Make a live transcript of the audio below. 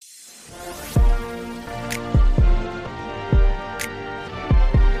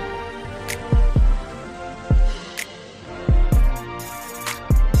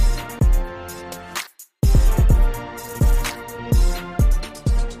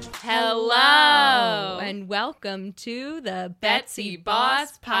Hello, and welcome to the Betsy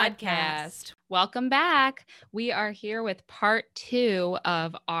Boss Podcast. Welcome back. We are here with part 2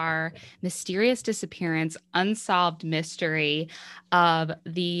 of our mysterious disappearance, unsolved mystery of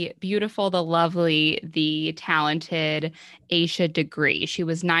the beautiful, the lovely, the talented Aisha Degree. She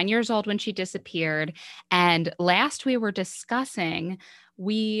was 9 years old when she disappeared. And last we were discussing,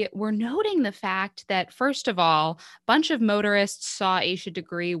 we were noting the fact that, first of all, a bunch of motorists saw Aisha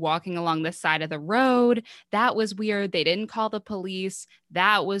Degree walking along the side of the road. That was weird. They didn't call the police.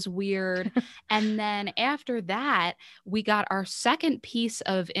 That was weird. And then after that, we got our second piece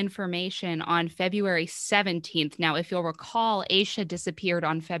of information on February 17th. Now, if you'll recall, Aisha disappeared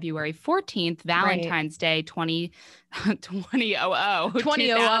on February 14th, Valentine's Day, 2000. 2000.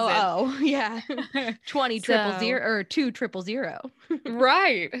 Yeah. 20,000 or 2,000.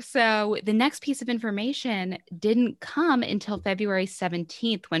 Right. So the next piece of information didn't come until February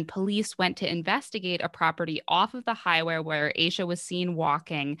 17th when police went to investigate a property off of the highway where Aisha was seen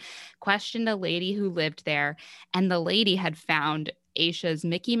walking, questioned a lady who lived there, and the lady had found Aisha's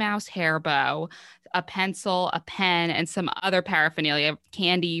Mickey Mouse hair bow, a pencil, a pen, and some other paraphernalia,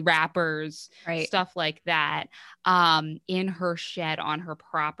 candy wrappers, stuff like that, in her shed on her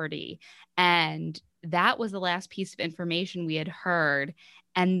property. And that was the last piece of information we had heard.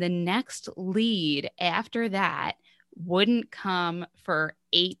 And the next lead after that wouldn't come for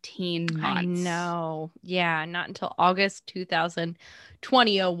 18 months. I know. Yeah, not until August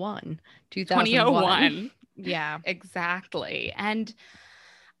 2001. Yeah, exactly. And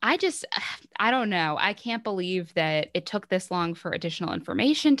I don't know. I can't believe that it took this long for additional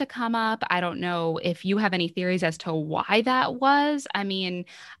information to come up. I don't know if you have any theories as to why that was. I mean,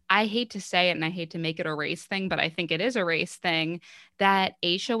 I hate to say it and I hate to make it a race thing, but I think it is a race thing that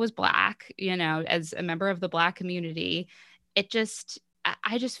Aisha was Black, as a member of the Black community.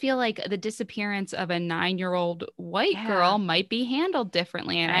 I just feel like the disappearance of a 9-year-old white girl might be handled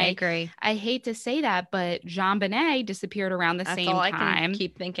differently. And I agree. I hate to say that, but JonBenét disappeared around the same time. That's all I can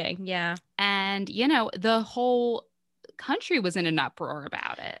keep thinking. Yeah. And, the whole country was in an uproar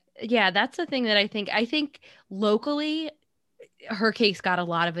about it. Yeah, that's the thing that I think locally, her case got a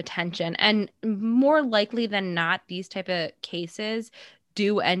lot of attention. And more likely than not, these type of cases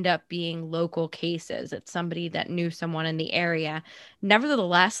do end up being local cases. It's somebody that knew someone in the area.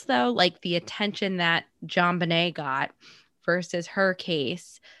 Nevertheless, though, like the attention that JonBenét got versus her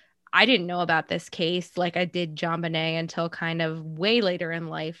case, I didn't know about this case like I did JonBenét until kind of way later in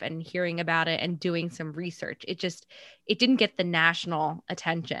life, and hearing about it and doing some research. It didn't get the national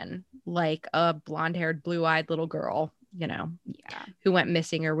attention like a blonde-haired, blue-eyed little girl, who went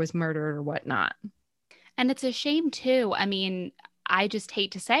missing or was murdered or whatnot. And it's a shame too. I mean, I just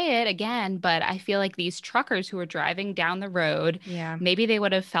hate to say it again, but I feel like these truckers who were driving down the road, maybe they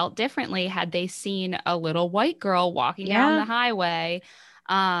would have felt differently had they seen a little white girl walking down the highway.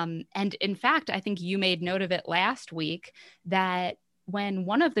 And in fact, I think you made note of it last week that when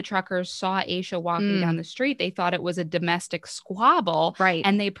one of the truckers saw Aisha walking down the street, they thought it was a domestic squabble. Right.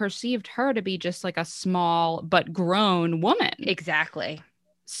 And they perceived her to be just like a small but grown woman. Exactly.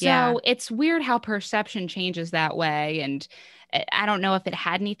 So it's weird how perception changes that way. And I don't know if it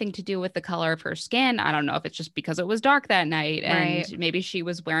had anything to do with the color of her skin. I don't know if it's just because it was dark that night and maybe she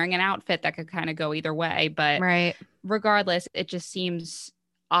was wearing an outfit that could kind of go either way. But regardless, it just seems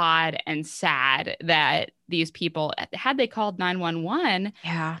odd and sad that these people, had they called 911,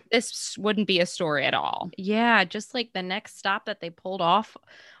 this wouldn't be a story at all. Yeah, just like the next stop that they pulled off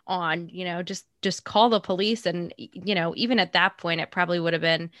on, just call the police. And, even at that point, it probably would have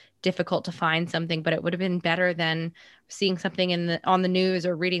been difficult to find something, but it would have been better than seeing something on the news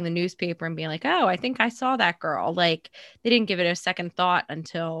or reading the newspaper and being like, oh, I think I saw that girl. Like, they didn't give it a second thought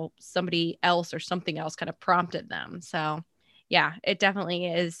until somebody else or something else kind of prompted them. So yeah, it definitely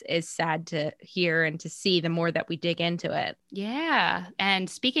is sad to hear and to see the more that we dig into it. Yeah. And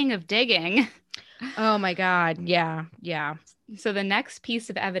speaking of digging. Oh my God. Yeah. So the next piece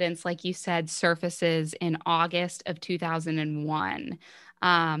of evidence, like you said, surfaces in August of 2001.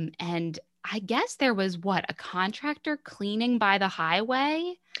 And I guess there was a contractor cleaning by the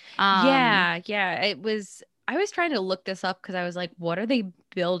highway? Yeah. It was. I was trying to look this up because I was like, what are they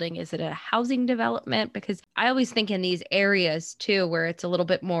building? Is it a housing development? Because I always think in these areas too, where it's a little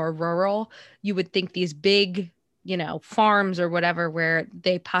bit more rural, you would think these big, farms or whatever, where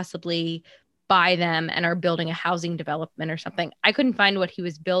they possibly buy them and are building a housing development or something. I couldn't find what he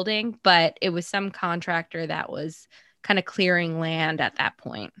was building, but it was some contractor that was kind of clearing land at that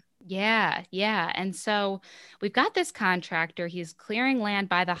point. Yeah. And so we've got this contractor. He's clearing land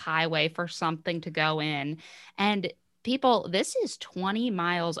by the highway for something to go in. And People, this is 20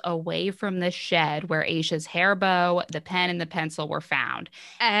 miles away from the shed where Aisha's hair bow, the pen, and the pencil were found.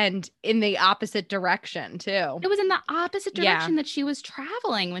 And in the opposite direction, too. It was in the opposite Yeah. direction that she was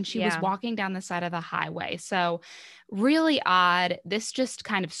traveling when she was Yeah. walking down the side of the highway. So really odd. This just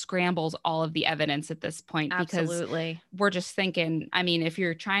kind of scrambles all of the evidence at this point because Absolutely. we're just thinking, I mean, if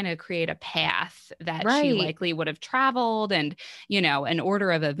you're trying to create a path that she Right. likely would have traveled and, you know, an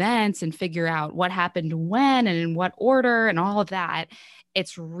order of events and figure out what happened when and in what order and all of that,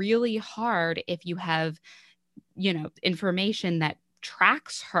 it's really hard if you have, you know, information that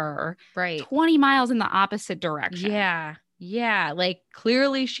tracks her Right. 20 miles in the opposite direction. Yeah. Yeah. Like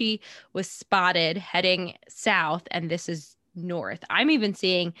clearly she was spotted heading south and this is north. I'm even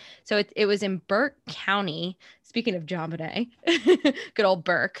seeing, so it was in Burke County. Speaking of John Bonet, good old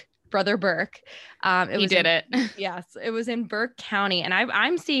Burke, brother Burke. He did it. Yes. It was in Burke County. And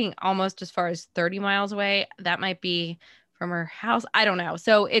I'm seeing almost as far as 30 miles away. That might be from her house. I don't know.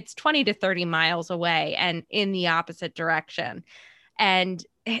 So it's 20 to 30 miles away and in the opposite direction. And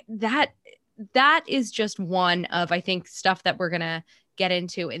that is just one of, I think, stuff that we're going to get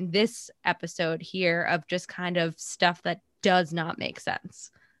into in this episode here of just kind of stuff that does not make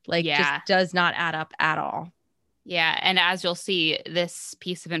sense. Like just does not add up at all. Yeah. And as you'll see, this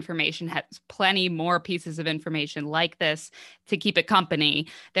piece of information has plenty more pieces of information like this to keep it company.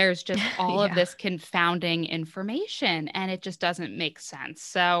 There's just all of this confounding information and it just doesn't make sense.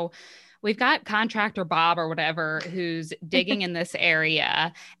 So we've got contractor Bob or whatever who's digging in this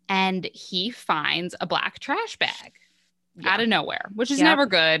area and he finds a black trash bag out of nowhere, which is never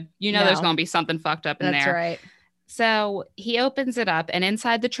good. You know, there's going to be something fucked up in there. That's right. So he opens it up and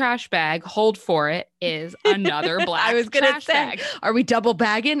inside the trash bag, hold for it, is another black I was gonna trash say, bag. Are we double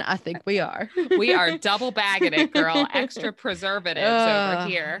bagging? I think we are. We are double bagging it, girl. Extra preservatives over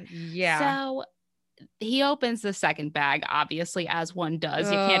here. Yeah. So he opens the second bag, obviously, as one does.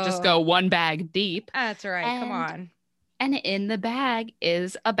 You can't just go one bag deep. That's right. Come on. And in the bag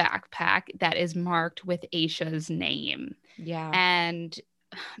is a backpack that is marked with Aisha's name. Yeah. And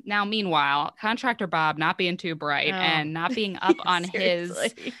now, meanwhile, contractor Bob not being too bright and not being up on his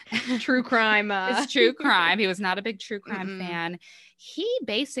true crime. His true crime. He was not a big true crime fan. He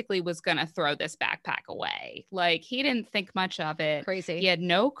basically was going to throw this backpack away. Like, he didn't think much of it. Crazy. He had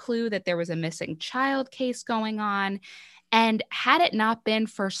no clue that there was a missing child case going on. And had it not been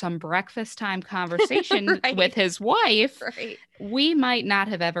for some breakfast time conversation with his wife, we might not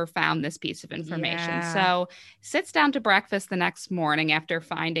have ever found this piece of information. Yeah. So sits down to breakfast the next morning after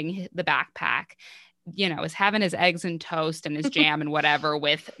finding the backpack, you know, is having his eggs and toast and his jam and whatever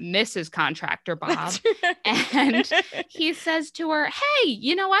with Mrs. Contractor Bob. And he says to her, hey,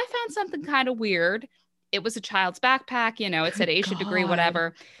 you know, I found something kind of weird. It was a child's backpack, you know, it said Aisha degree,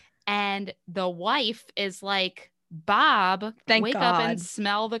 whatever. And the wife is like, Bob, wake up and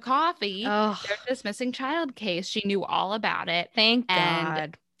smell the coffee. There's this missing child case. She knew all about it. Thank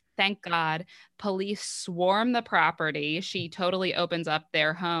God. Thank God. Police swarm the property. She totally opens up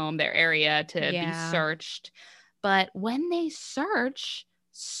their home, their area to be searched. But when they search,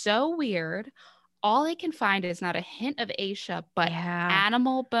 so weird, all they can find is not a hint of Aisha, but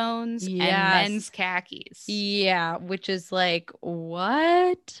animal bones and men's khakis. Yeah, which is like,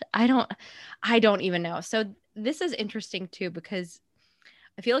 what? I don't even know. So this is interesting too, because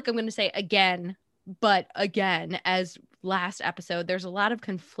I feel like I'm going to say again, but again, as last episode, there's a lot of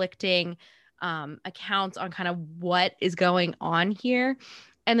conflicting accounts on kind of what is going on here.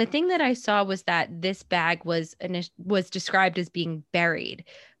 And the thing that I saw was that this bag was described as being buried.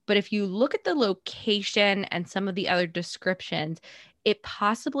 But if you look at the location and some of the other descriptions, it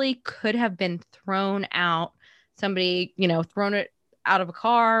possibly could have been thrown out. Somebody, you know, thrown it out of a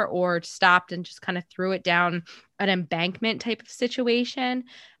car or stopped and just kind of threw it down an embankment type of situation.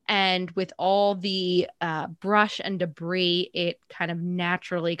 And with all the brush and debris, it kind of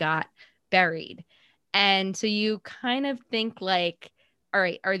naturally got buried. And so you kind of think like, all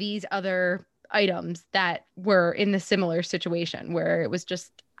right, are these other items that were in the similar situation where it was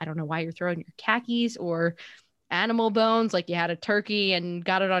just, I don't know why you're throwing your khakis or animal bones, like you had a turkey and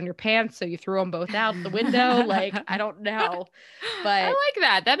got it on your pants, so you threw them both out the window. Like, I don't know, but I like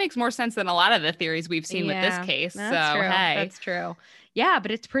that. That makes more sense than a lot of the theories we've seen with this case. That's true. That's true. Yeah,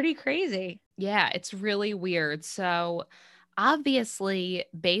 but it's pretty crazy. Yeah, it's really weird. So obviously,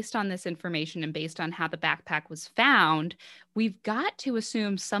 based on this information and based on how the backpack was found, we've got to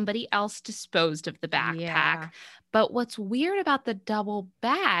assume somebody else disposed of the backpack. Yeah. But what's weird about the double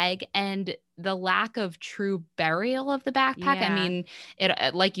bag and the lack of true burial of the backpack, I Yeah. mean,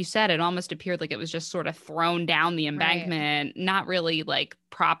 it, like you said, it almost appeared like it was just sort of thrown down the embankment, not really like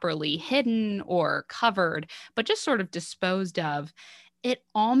properly hidden or covered, but just sort of disposed of. It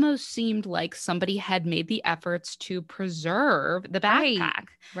almost seemed like somebody had made the efforts to preserve the backpack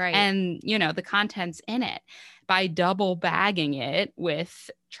Right. and, you know, the contents in it by double bagging it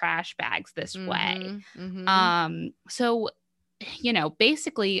with trash bags this way. So, you know,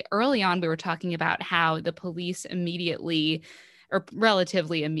 basically early on, we were talking about how the police immediately or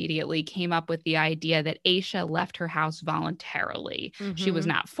relatively immediately came up with the idea that Aisha left her house voluntarily. She was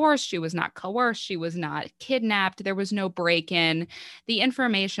not forced. She was not coerced. She was not kidnapped. There was no break-in. The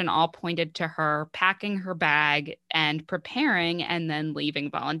information all pointed to her packing her bag and preparing and then leaving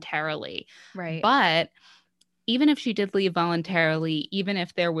voluntarily. Right. But even if she did leave voluntarily, even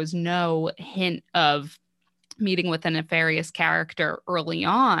if there was no hint of meeting with a nefarious character early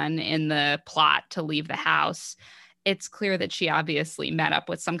on in the plot to leave the house, it's clear that she obviously met up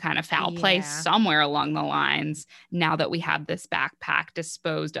with some kind of foul play somewhere along the lines now that we have this backpack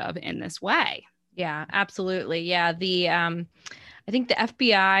disposed of in this way. Yeah, absolutely. Yeah. I think the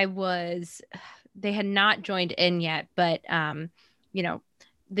FBI they had not joined in yet, but, you know,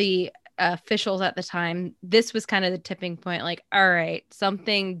 the officials at the time, this was kind of the tipping point. Like, all right,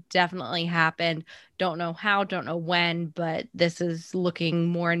 something definitely happened. Don't know how, don't know when, but this is looking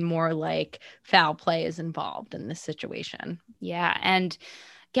more and more like foul play is involved in this situation. Yeah. And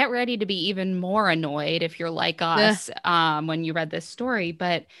get ready to be even more annoyed if you're like us when you read this story.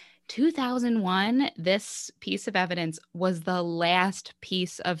 But 2001, this piece of evidence was the last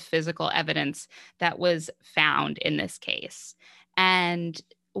piece of physical evidence that was found in this case. And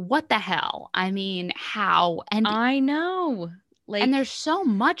what the hell? I mean, how? And I know. Like, and there's so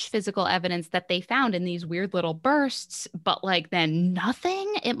much physical evidence that they found in these weird little bursts, but like then nothing.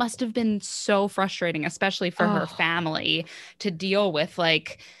 It must have been so frustrating, especially for her family, to deal with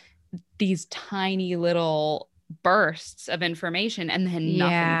like these tiny little bursts of information and then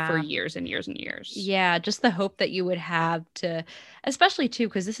nothing for years and years and years. Yeah, just the hope that you would have to, especially too,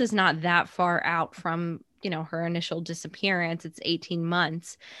 because this is not that far out from, you know, her initial disappearance. It's 18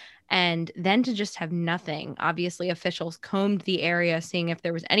 months. And then to just have nothing. Obviously, officials combed the area, seeing if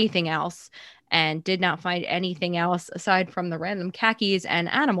there was anything else, and did not find anything else aside from the random khakis and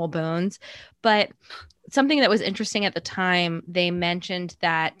animal bones. But something that was interesting at the time, they mentioned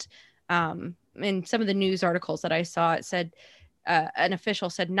that in some of the news articles that I saw, it said an official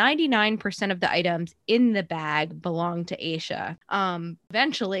said 99% of the items in the bag belonged to Aisha.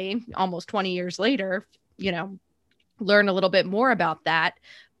 Eventually, almost 20 years later, you know, learn a little bit more about that.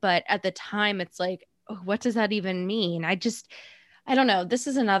 But at the time, it's like, oh, what does that even mean? I don't know. This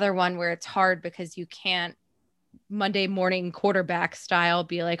is another one where it's hard because you can't Monday morning quarterback style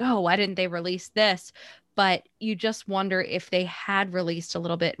be like, oh, why didn't they release this? But you just wonder if they had released a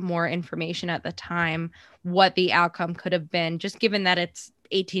little bit more information at the time, what the outcome could have been, just given that it's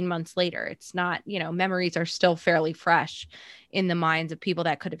 18 months later. It's not, you know, memories are still fairly fresh in the minds of people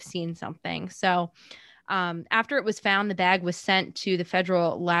that could have seen something. So after it was found, the bag was sent to the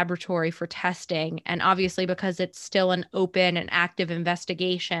federal laboratory for testing. And obviously, because it's still an open and active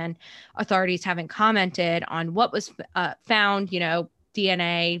investigation, authorities haven't commented on what was found, you know,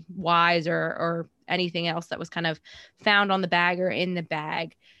 DNA wise or anything else that was kind of found on the bag or in the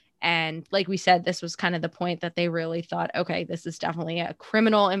bag. And like we said, this was kind of the point that they really thought, okay, this is definitely a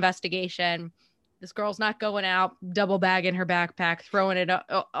criminal investigation. This girl's not going out, double bagging her backpack, throwing it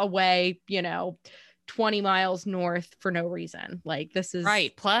away, you know, 20 miles north for no reason. Like, this is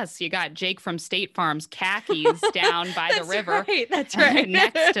right. Plus, you got Jake from State Farm's khakis down by the river. Right, that's right.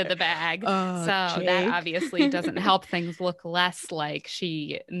 Next to the bag. Oh, so Jake. That obviously doesn't help things look less like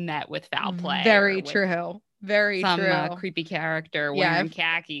she met with foul play. Very true. Very some true. Creepy character wearing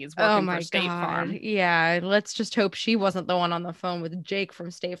khakis Oh working my for State Farm. Yeah, let's just hope she wasn't the one on the phone with Jake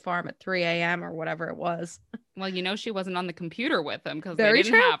from State Farm at 3 a.m. or whatever it was. Well, you know, she wasn't on the computer with them because they Very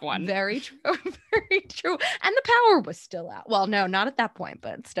didn't true. have one. Very true. Very true. And the power was still out. Well, no, not at that point,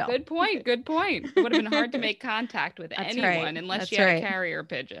 but still. Good point. Good point. It would have been hard to make contact with That's anyone right. unless That's you had right. a carrier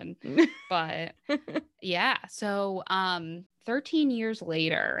pigeon. But yeah, so 13 years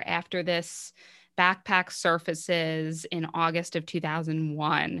later, after this backpack surfaces in August of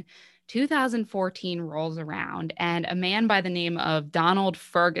 2001, 2014 rolls around and a man by the name of Donald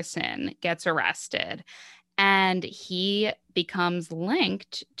Ferguson gets arrested. and he becomes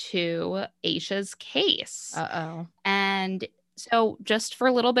linked to Aisha's case. Uh-oh. And so just for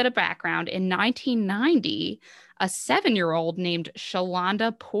a little bit of background, in 1990, a 7-year-old named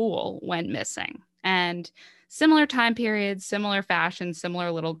Shalonda Poole went missing. And similar time period, similar fashion,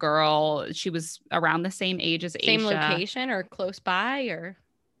 similar little girl. She was around the same age as Same Aisha. location or close by or?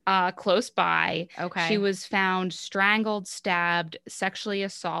 Close by. Okay. She was found strangled, stabbed, sexually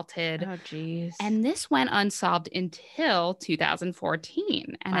assaulted. Oh, geez. And this went unsolved until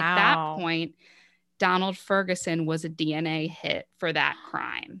 2014. And at Wow. that point, Donald Ferguson was a DNA hit for that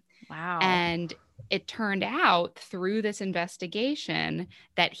crime. Wow. And it turned out through this investigation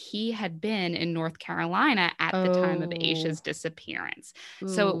that he had been in North Carolina at the time of Aisha's disappearance.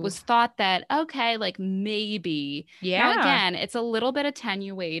 So it was thought that, okay, like maybe. Yeah. Now, again, it's a little bit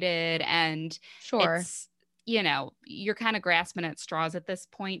attenuated and Sure. it's, you know, you're kind of grasping at straws at this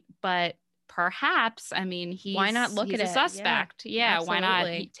point, but perhaps, I mean, why not look he's at a it? suspect. Yeah, why not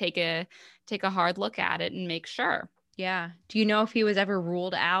absolutely. take a hard look at it and make sure. Yeah. Do you know if he was ever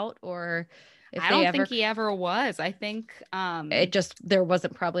ruled out or if I don't think he ever was. I think it just there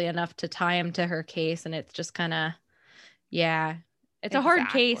wasn't probably enough to tie him to her case, and it's just kind of it's a hard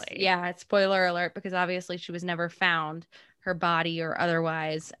case. Exactly. Yeah, it's spoiler alert because obviously she was never found, her body or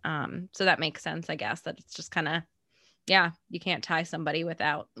otherwise. So that makes sense, I guess, that it's just kind of you can't tie somebody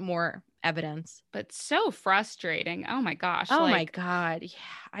without more evidence. But so frustrating. Oh my gosh. Oh my God.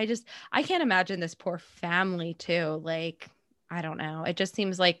 Yeah. I can't imagine this poor family too. Like, I don't know. It just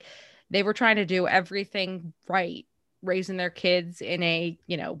seems like they were trying to do everything right, raising their kids in a,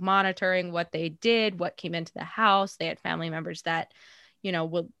 monitoring what they did, what came into the house. They had family members that,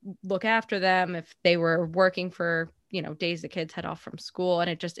 would look after them if they were working for, days the kids had off from school. And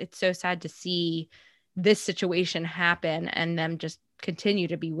it's so sad to see this situation happen and them just continue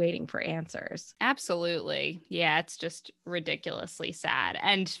to be waiting for answers. Absolutely. Yeah, it's just ridiculously sad.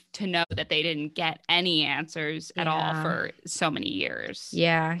 And to know that they didn't get any answers at all for so many years.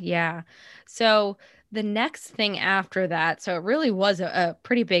 Yeah. So the next thing after that, so it really was a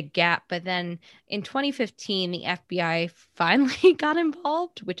pretty big gap. But then in 2015, the FBI finally got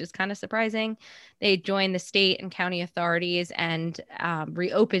involved, which is kind of surprising. They joined the state and county authorities and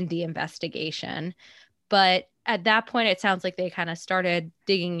reopened the investigation. But at that point, it sounds like they kind of started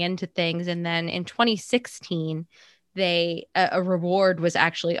digging into things. And then in 2016, a reward was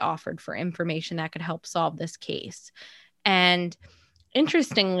actually offered for information that could help solve this case. And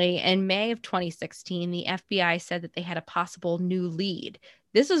interestingly, in May of 2016, the FBI said that they had a possible new lead.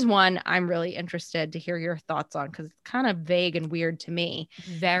 This is one I'm really interested to hear your thoughts on because it's kind of vague and weird to me.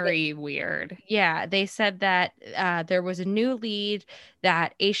 Very weird. Yeah, they said that there was a new lead,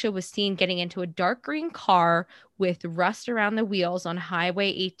 that Aisha was seen getting into a dark green car with rust around the wheels on Highway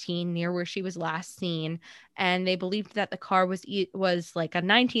 18 near where she was last seen. And they believed that the car was like a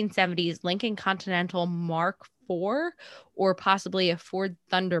 1970s Lincoln Continental Mark IV or possibly a Ford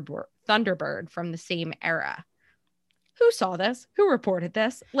Thunderbird from the same era. Who saw this? Who reported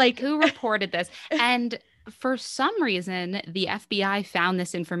this? Like, who reported this? And for some reason, the FBI found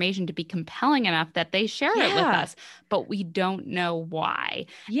this information to be compelling enough that they share it with us, but we don't know why.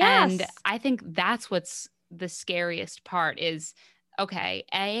 Yes. And I think that's what's the scariest part is, okay,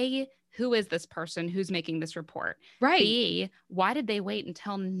 A, who is this person who's making this report? Right. B, why did they wait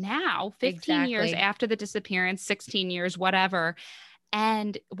until now, 15 years after the disappearance, 16 years, whatever?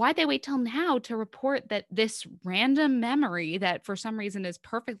 And why'd they wait till now to report that this random memory that for some reason is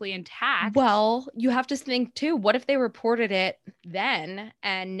perfectly intact? Well, you have to think too, what if they reported it then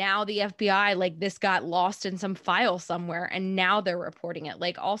and now the FBI, like this got lost in some file somewhere and now they're reporting it?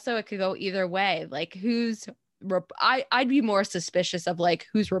 Like also it could go either way. Like I'd be more suspicious of like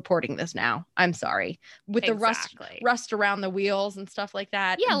who's reporting this now. I'm sorry. With the rust around the wheels and stuff like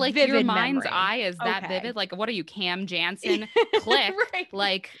that. Yeah, like your mind's eye is that Okay. vivid. Like, what are you, Cam Jansen? Click. Right.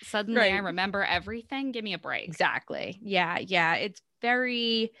 Like suddenly I remember everything. Give me a break. Exactly. Yeah. It's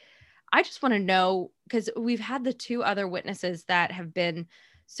very, I just want to know, because we've had the two other witnesses that have been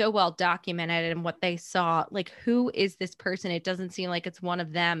so well documented and what they saw. Like, who is this person? It doesn't seem like it's one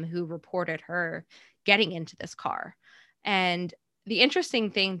of them who reported her getting into this car. And the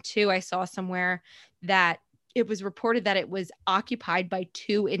interesting thing too, I saw somewhere that it was reported that it was occupied by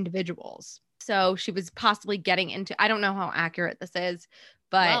two individuals. So she was possibly getting into, I don't know how accurate this is,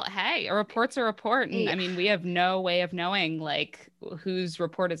 but well, hey, a report's a report. And I mean, we have no way of knowing like whose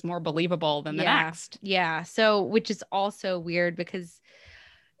report is more believable than the next. Yeah. So, which is also weird because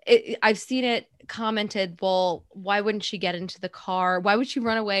I've seen it commented, well, why wouldn't she get into the car? Why would she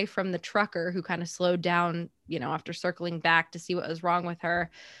run away from the trucker who kind of slowed down, after circling back to see what was wrong with her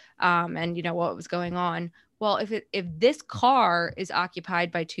and, what was going on? well, if this car is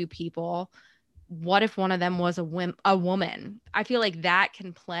occupied by two people, what if one of them was a woman? I feel like that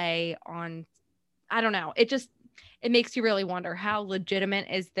can play on, I don't know. It makes you really wonder, how legitimate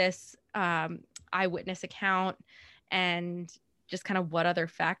is this eyewitness account, and just kind of what other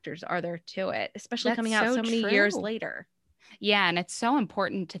factors are there to it, especially That's coming out so so many years true. later. Yeah, and it's so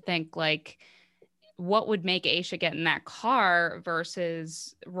important to think, like, what would make Aisha get in that car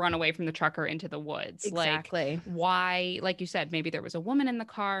versus run away from the trucker into the woods? Exactly. Like, why, like you said, maybe there was a woman in the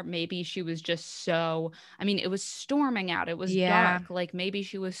car. Maybe she was just so, I mean, it was storming out. It was Yeah. dark. Like, maybe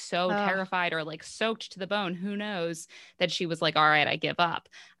she was so Ugh. terrified or like soaked to the bone. Who knows, that she was like, all right, I give up.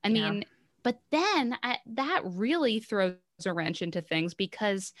 I Yeah. mean, but then that really throws a wrench into things,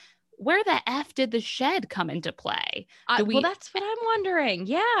 because where the F did the shed come into play? Well, that's what I'm wondering.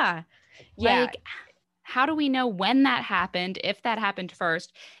 Yeah. Like, how do we know when that happened, if that happened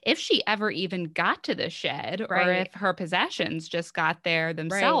first, if she ever even got to the shed, or Right. if her possessions just got there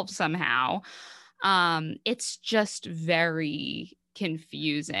themselves somehow? It's just very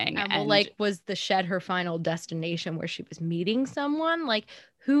confusing. And well, like, was the shed her final destination where she was meeting someone? Like,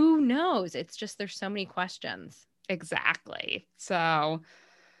 who knows? It's just, there's so many questions. Exactly. So,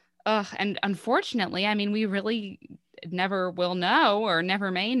 and unfortunately, I mean, we really never will know, or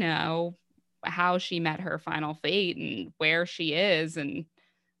never may know, how she met her final fate and where she is and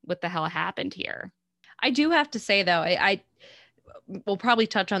what the hell happened here. I do have to say, though, I we'll probably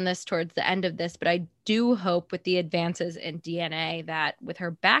touch on this towards the end of this, but I do hope with the advances in DNA that with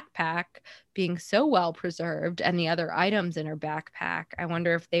her backpack being so well preserved and the other items in her backpack, I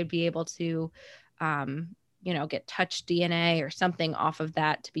wonder if they'd be able to, get touch DNA or something off of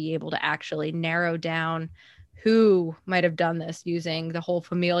that to be able to actually narrow down who might have done this, using the whole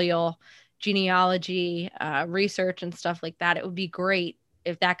familial genealogy research and stuff like that. It would be great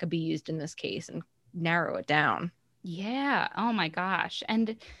if that could be used in this case and narrow it down. Yeah. Oh my gosh.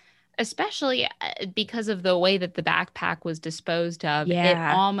 And especially because of the way that the backpack was disposed of, it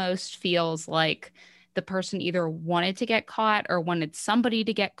almost feels like the person either wanted to get caught or wanted somebody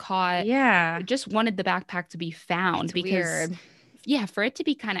to get caught. Yeah. Just wanted the backpack to be found. It's because weird. Yeah, for it to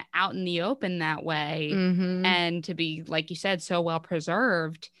be kind of out in the open that way, and to be, like you said, so well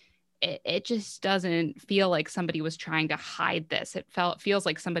preserved, it just doesn't feel like somebody was trying to hide this. It feels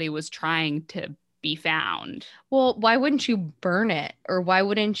like somebody was trying to be found. Well, why wouldn't you burn it, or why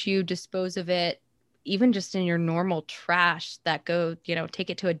wouldn't you dispose of it even just in your normal trash that go,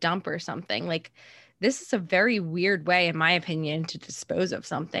 take it to a dump or something? Like, this is a very weird way, in my opinion, to dispose of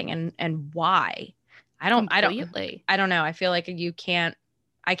something, and why? I don't know. I feel like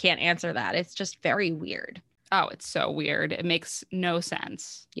I can't answer that. It's just very weird. Oh, it's so weird. It makes no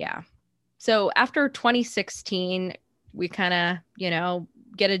sense. Yeah. So after 2016, we kind of,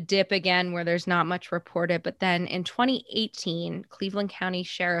 get a dip again where there's not much reported. But then in 2018, Cleveland County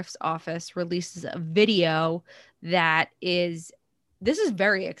Sheriff's Office releases a video this is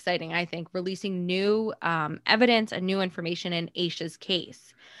very exciting, I think, releasing new evidence and new information in Aisha's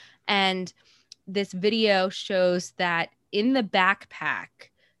case. And this video shows that in the backpack,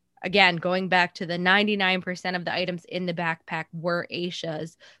 again, going back to the 99% of the items in the backpack were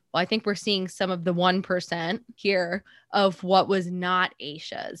Aisha's. Well, I think we're seeing some of the 1% here of what was not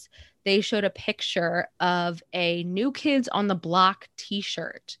Aisha's. They showed a picture of a New Kids on the Block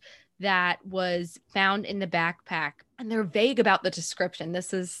t-shirt that was found in the backpack. And they're vague about the description.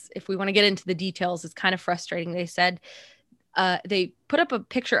 This is, if we want to get into the details, it's kind of frustrating. They said they put up a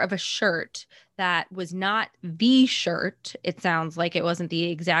picture of a shirt that was not the shirt. It sounds like it wasn't the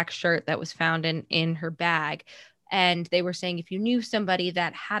exact shirt that was found in her bag. And they were saying, if you knew somebody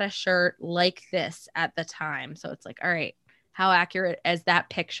that had a shirt like this at the time. So it's like, all right, how accurate is that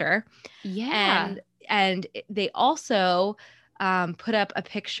picture? Yeah. And they also put up a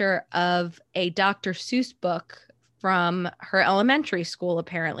picture of a Dr. Seuss book from her elementary school.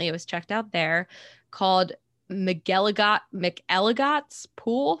 Apparently it was checked out there, called McElligot's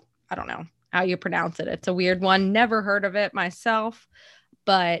Pool. I don't know how you pronounce it. It's a weird one. Never heard of it myself,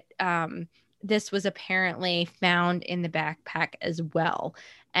 but this was apparently found in the backpack as well.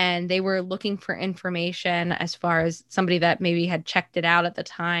 And they were looking for information as far as somebody that maybe had checked it out at the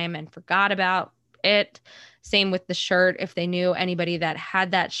time and forgot about it. Same with the shirt. If they knew anybody that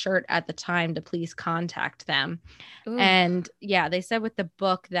had that shirt at the time, to please contact them. Ooh. And yeah, they said with the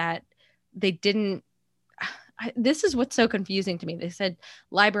book that they didn't. This is what's so confusing to me. They said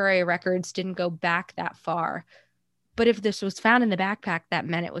library records didn't go back that far. But if this was found in the backpack, that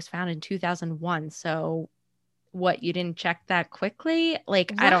meant it was found in 2001. So what, you didn't check that quickly?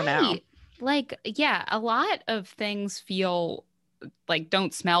 Like, right. I don't know. Like, yeah, a lot of things feel like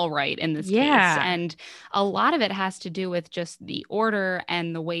don't smell right in this Yeah. case. And a lot of it has to do with just the order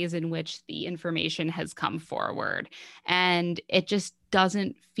and the ways in which the information has come forward. And it just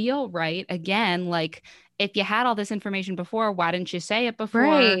doesn't feel right. Again, like if you had all this information before, why didn't you say it before?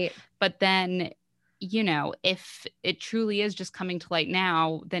 Right. But then, you know, if it truly is just coming to light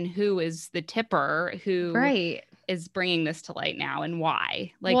now, then who is the tipper who Right. is bringing this to light now, and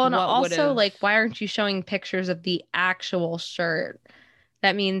why? Like, Well, and what would also, have like, why aren't you showing pictures of the actual shirt?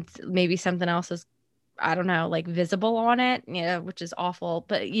 That means maybe something else is, I don't know, like visible on it, yeah, which is awful.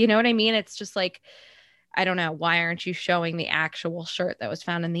 But you know what I mean? It's just like, I don't know. Why aren't you showing the actual shirt that was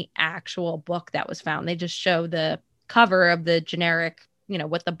found in the actual book that was found? They just show the cover of the generic, you know,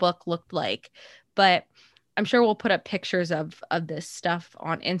 what the book looked like. But I'm sure we'll put up pictures of this stuff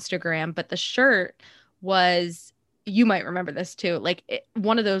on Instagram. But the shirt was, you might remember this too, like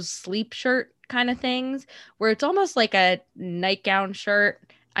one of those sleep shirt kind of things where it's almost like a nightgown shirt,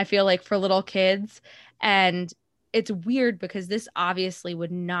 I feel like, for little kids. And it's weird because this obviously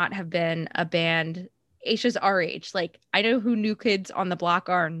would not have been a band. Aisha's our age. Like, I know who New Kids on the Block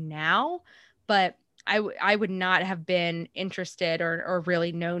are now, but I would not have been interested or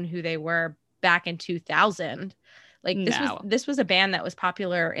really known who they were back in 2000. Like this was a band that was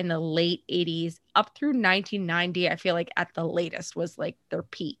popular in the late 80s up through 1990. I feel like at the latest was like their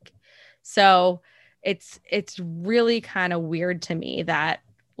peak. So it's really kind of weird to me that,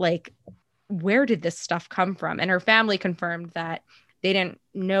 like, where did this stuff come from? And her family confirmed that they didn't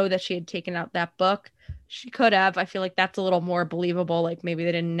know that she had taken out that book. She could have. I feel like that's a little more believable. Like maybe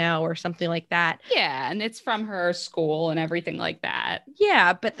they didn't know or something like that. Yeah, and it's from her school and everything like that.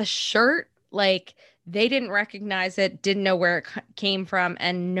 Yeah, but the shirt, like, they didn't recognize it, didn't know where it came from,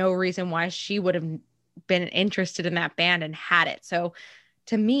 and no reason why she would have been interested in that band and had it. So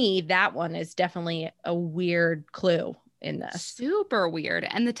to me, that one is definitely a weird clue in this. Super weird.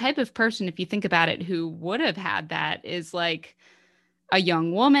 And the type of person, if you think about it, who would have had that is like a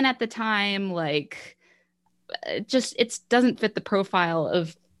young woman at the time. Like, it doesn't fit the profile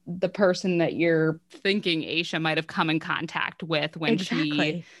of the person that you're thinking Aisha might have come in contact with when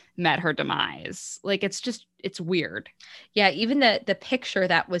she met her demise. Like, it's weird. Yeah, even the picture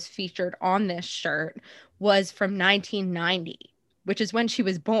that was featured on this shirt was from 1990, which is when she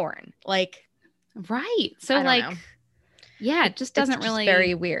was born. Like, right. So like know. Yeah, it just doesn't really,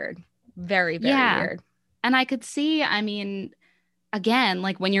 very weird. Very, very weird. And I could see, I mean, again,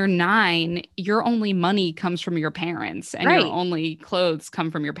 like when you're 9, your only money comes from your parents, and your only clothes come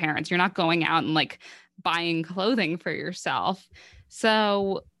from your parents. You're not going out and like buying clothing for yourself.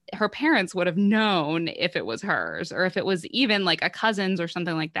 So her parents would have known if it was hers, or if it was even like a cousin's or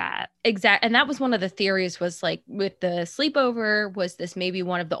something like that. Exactly. And that was one of the theories, was like, with the sleepover, was this maybe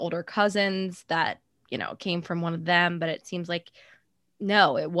one of the older cousins that, you know, came from one of them? But it seems like,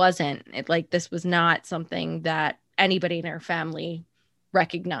 no, it wasn't. This was not something that anybody in her family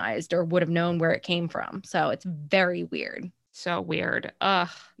recognized or would have known where it came from. So it's very weird. So weird. Ugh.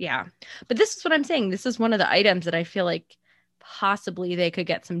 Yeah. But this is what I'm saying. This is one of the items that I feel like possibly they could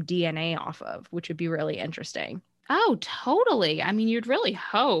get some DNA off of, which would be really interesting. Oh, totally. I mean, you'd really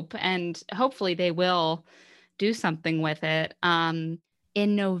hope, and hopefully they will do something with it.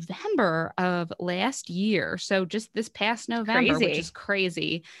 In November of last year, so just this past November, which is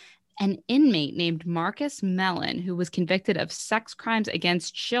crazy, an inmate named Marcus Mellon, who was convicted of sex crimes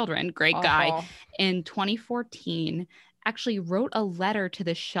against children, great guy, in 2014, actually wrote a letter to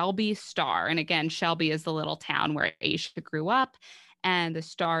the Shelby Star. And again, Shelby is the little town where Aisha grew up, and the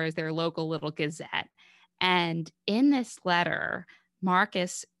Star is their local little gazette. And in this letter,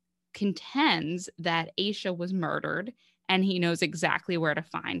 Marcus contends that Aisha was murdered, and he knows exactly where to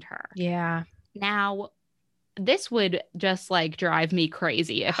find her. Yeah. Now, this would just like drive me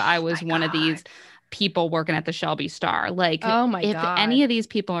crazy if I was one of these people working at the Shelby Star. Like, if any of these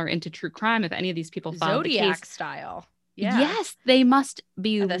people are into true crime, if any of these people follow Zodiac the case style. Yeah. Yes, they must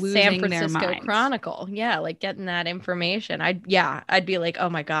be the losing San Francisco their minds. Chronicle. Yeah, like getting that information. I'd be like, oh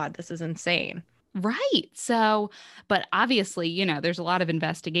my God, this is insane. Right. So, but obviously, you know, there's a lot of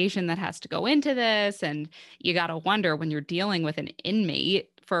investigation that has to go into this. And you got to wonder, when you're dealing with an inmate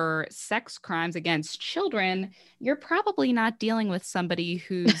for sex crimes against children, you're probably not dealing with somebody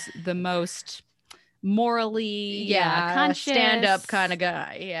who's the most morally conscious, stand-up kind of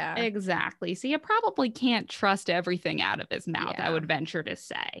guy. Yeah, exactly. So you probably can't trust everything out of his mouth, I would venture to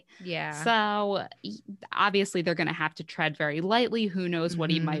say. Yeah. So obviously they're going to have to tread very lightly. Who knows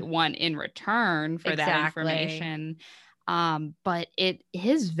what he might want in return for that information. But it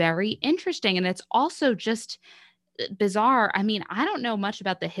is very interesting, and it's also just bizarre. I mean, I don't know much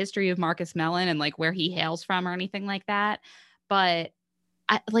about the history of Marcus Mellon and like where he hails from or anything like that, but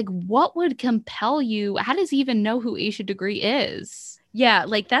what would compel you? How does he even know who Aisha Degree is? Yeah,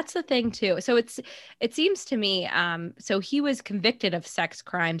 like that's the thing too. So it seems to me, so he was convicted of sex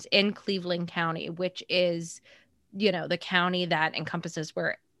crimes in Cleveland County, which is, the county that encompasses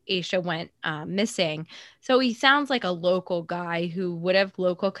where Aisha went missing. So he sounds like a local guy who would have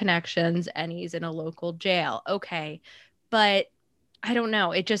local connections, and he's in a local jail. Okay. But I don't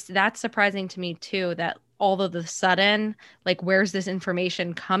know. That's surprising to me too, that all of a sudden, like, where's this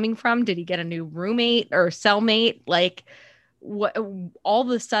information coming from? Did he get a new roommate or cellmate? Like, what, all of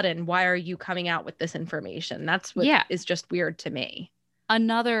a sudden, why are you coming out with this information? That's what is just weird to me.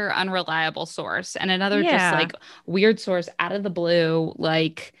 Another unreliable source, and another just like weird source out of the blue,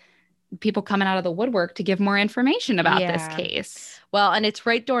 like people coming out of the woodwork to give more information about this case. Well, and it's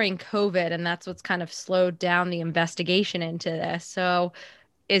right during COVID, and that's what's kind of slowed down the investigation into this. So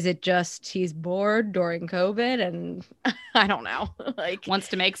is it just he's bored during COVID and I don't know, like wants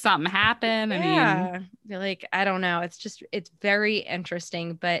to make something happen? Yeah. I don't know. It's very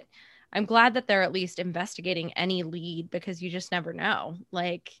interesting, but I'm glad that they're at least investigating any lead, because you just never know.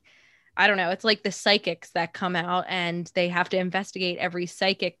 Like, I don't know. It's like the psychics that come out and they have to investigate every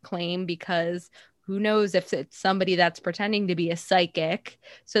psychic claim, because who knows if it's somebody that's pretending to be a psychic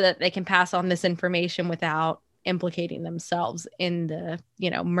so that they can pass on this information without implicating themselves in the,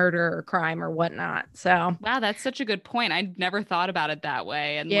 murder or crime or whatnot. So, wow, that's such a good point. I never thought about it that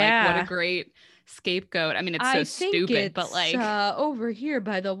way. And like, what a great scapegoat. I mean, it's so stupid, but like over here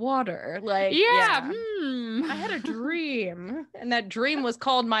by the water. Like, I had a dream, and that dream was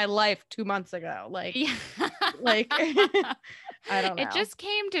called my life 2 months ago. Like, like I don't know. It just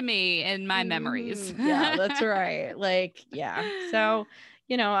came to me in my memories. Yeah, that's right. Like, yeah. So,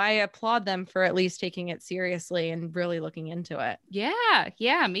 I applaud them for at least taking it seriously and really looking into it.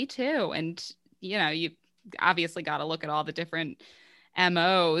 Yeah, me too. And, you obviously got to look at all the different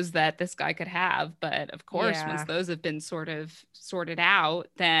MOs that this guy could have. But of course, once those have been sort of sorted out,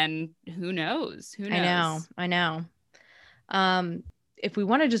 then who knows? I know. If we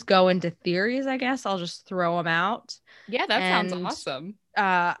want to just go into theories, I guess I'll just throw them out. Yeah, that sounds awesome.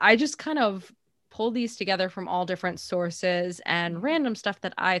 I just kind of pulled these together from all different sources and random stuff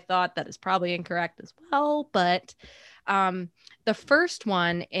that I thought that is probably incorrect as well. But the first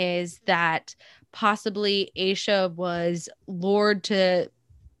one is that possibly Aisha was lured to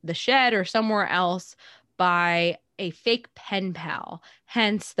the shed or somewhere else by a fake pen pal,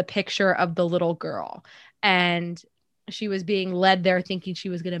 hence the picture of the little girl. And she was being led there thinking she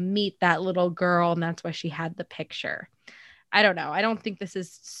was going to meet that little girl, and that's why she had the picture. I don't know. I don't think this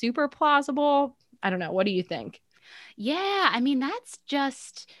is super plausible. I don't know. What do you think? Yeah, I mean,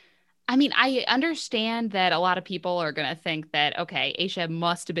 I understand that a lot of people are going to think that, okay, Aisha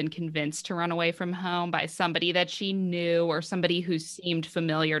must have been convinced to run away from home by somebody that she knew or somebody who seemed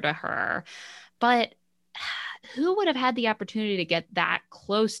familiar to her. But who would have had the opportunity to get that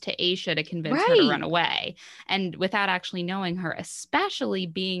close to Aisha to convince her to run away? And without actually knowing her, especially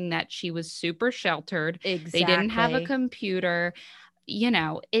being that she was super sheltered. Exactly. They didn't have a computer.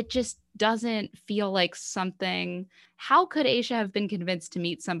 It just doesn't feel like something. How could Aisha have been convinced to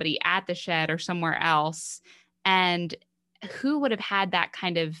meet somebody at the shed or somewhere else? And who would have had that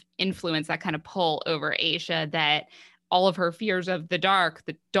kind of influence, that kind of pull over Aisha, that all of her fears of the dark,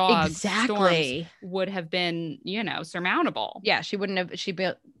 the dogs, storms would have been, surmountable? Yeah, she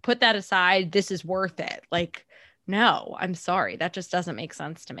put that aside. This is worth it. Like, no, I'm sorry. That just doesn't make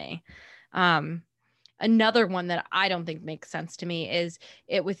sense to me. Another one that I don't think makes sense to me is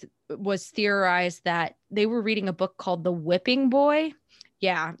it was theorized that they were reading a book called The Whipping Boy.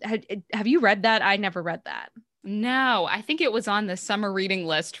 Yeah. Have you read that? I never read that. No, I think it was on the summer reading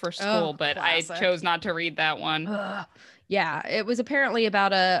list for school, but classic. I chose not to read that one. Yeah, it was apparently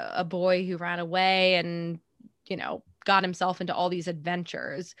about a boy who ran away and, got himself into all these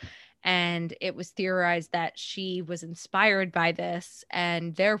adventures. And it was theorized that she was inspired by this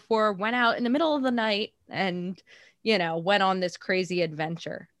and therefore went out in the middle of the night and, went on this crazy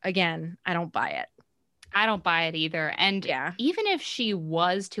adventure. Again, I don't buy it. I don't buy it either. And even if she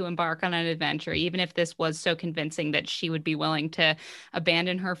was to embark on an adventure, even if this was so convincing that she would be willing to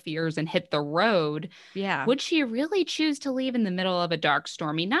abandon her fears and hit the road, would she really choose to leave in the middle of a dark,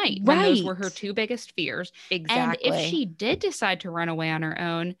 stormy night? Right. When those were her two biggest fears. Exactly. And if she did decide to run away on her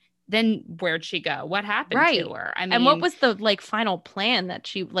own, then where'd she go? What happened to her? I mean, and what was the final plan that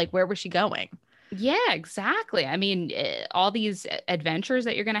she where was she going? Yeah, exactly. I mean, all these adventures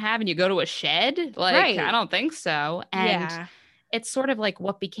that you're going to have and you go to a shed, I don't think so. And it's sort of like,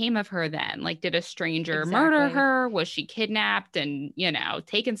 what became of her then? Like, did a stranger murder Exactly. her? Was she kidnapped and,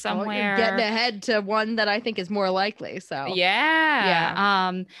 taken Well, somewhere? you're getting ahead to one that I think is more likely. So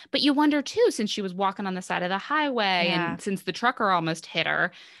Yeah. But you wonder too, since she was walking on the side of the highway and since the trucker almost hit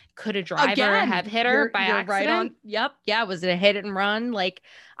her, could a driver have hit her by you're accident? right on. Yep. Yeah. Was it a hit and run? Like,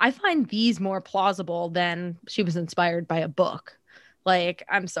 I find these more plausible than she was inspired by a book. Like,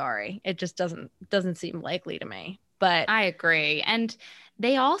 I'm sorry. It just doesn't seem likely to me. But I agree. And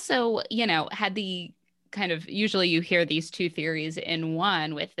they also, had the kind of, usually you hear these two theories in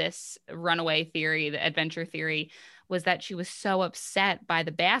one. With this runaway theory, the adventure theory, was that she was so upset by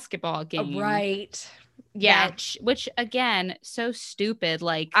the basketball game. right. Yeah. Which again, so stupid.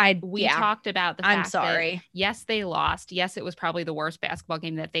 Like, we yeah. talked about the I'm fact sorry. that, yes, they lost. Yes, it was probably the worst basketball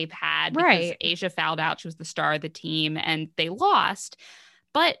game that they've had because Right. Asia fouled out. She was the star of the team and they lost.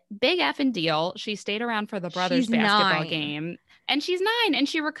 But big effing deal. She stayed around for the brothers' basketball 9. game. And she's 9 and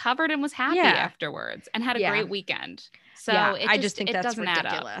she recovered and was happy afterwards and had a great weekend. So I just think that's doesn't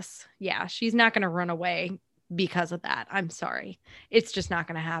ridiculous. Yeah. She's not going to run away because of that. I'm sorry. It's just not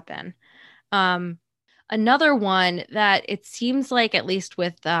going to happen. Another one that it seems like, at least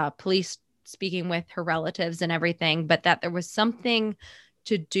with police speaking with her relatives and everything, but that there was something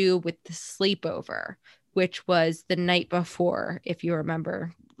to do with the sleepover, which was the night before, if you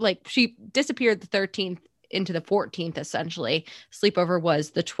remember. Like, she disappeared the 13th into the 14th, essentially. Sleepover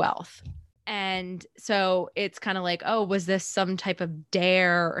was the 12th. And so it's kind of like, oh, was this some type of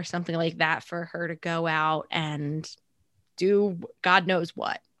dare or something like that for her to go out and do God knows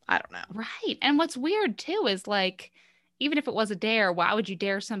what? I don't know. Right. And what's weird too is, like, even if it was a dare, why would you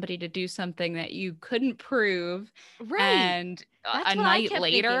dare somebody to do something that you couldn't prove? Right. And a night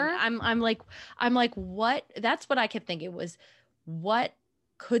later, I'm like, what? That's what I kept thinking was, what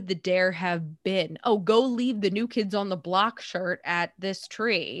could the dare have been? Oh, go leave the New Kids on the Block shirt at this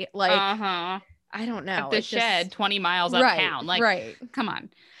tree. Like, I don't know. At the shed 20 miles uptown. Like, come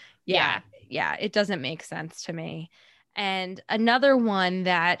on. Yeah. It doesn't make sense to me. And another one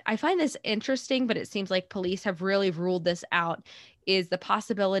that I find this interesting, but it seems like police have really ruled this out, is the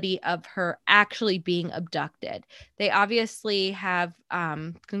possibility of her actually being abducted. They obviously have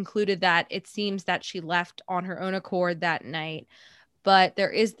concluded that it seems that she left on her own accord that night. But there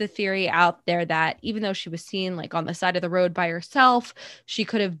is the theory out there that even though she was seen like on the side of the road by herself, she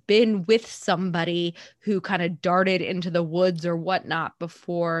could have been with somebody who kind of darted into the woods or whatnot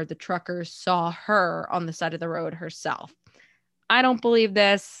before the truckers saw her on the side of the road herself. I don't believe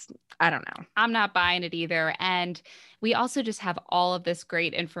this. I don't know. I'm not buying it either. And we also just have all of this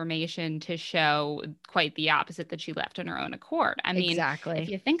great information to show quite the opposite, that she left on her own accord. I mean, exactly. If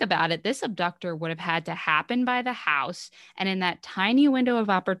you think about it, this abductor would have had to happen by the house. And in that tiny window of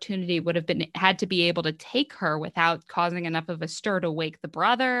opportunity would have had to be able to take her without causing enough of a stir to wake the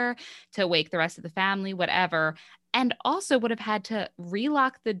brother, to wake the rest of the family, whatever. And also would have had to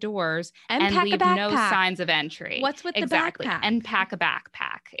relock the doors and leave no signs of entry. What's with the backpack? And pack a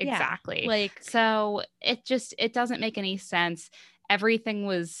backpack. Exactly. Like, so it doesn't make any sense. Everything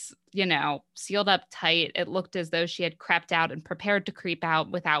was, sealed up tight. It looked as though she had crept out and prepared to creep out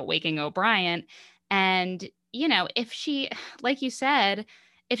without waking O'Brien. And, if she, like you said,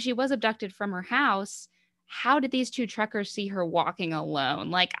 if she was abducted from her house, how did these two truckers see her walking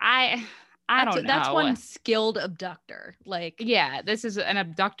alone? Like, I don't know. That's one skilled abductor. Like, yeah, this is an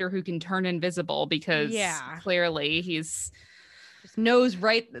abductor who can turn invisible because clearly he's just knows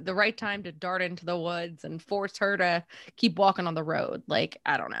the right time to dart into the woods and force her to keep walking on the road. Like,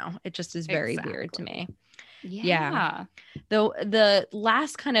 I don't know. It just is very weird to me. Yeah. Though the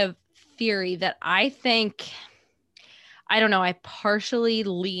last kind of theory that I think, I don't know, I partially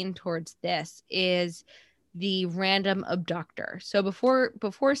lean towards this is the random abductor. So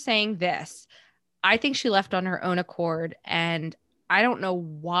before saying this, I think she left on her own accord, and I don't know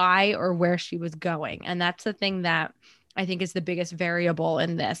why or where she was going. And that's the thing that I think is the biggest variable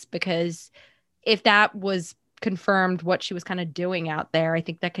in this, because if that was confirmed what she was kind of doing out there, I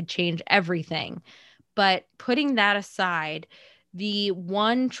think that could change everything. But putting that aside, the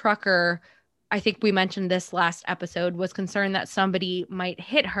one trucker, I think we mentioned this last episode, was concerned that somebody might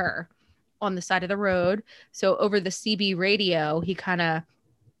hit her on the side of the road. So over the CB radio, he kind of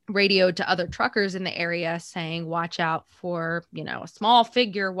radioed to other truckers in the area saying, watch out for, a small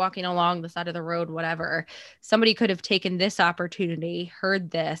figure walking along the side of the road, whatever. Somebody could have taken this opportunity,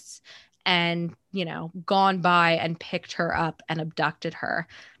 heard this, and, gone by and picked her up and abducted her.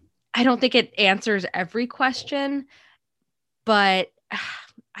 I don't think it answers every question, but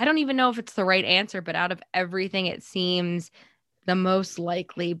I don't even know if it's the right answer. But out of everything, it seems the most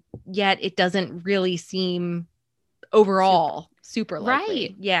likely, yet it doesn't really seem overall super likely.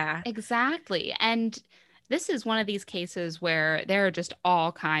 Right. Yeah. Exactly. And this is one of these cases where there are just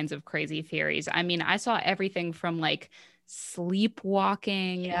all kinds of crazy theories. I mean, I saw everything from like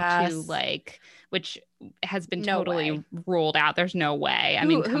sleepwalking to Yes. like, which has been No totally way. ruled out. There's no way. I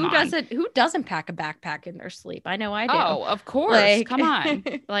mean, come on. Who doesn't pack a backpack in their sleep? I know I do. Oh, of course. Like- Come on.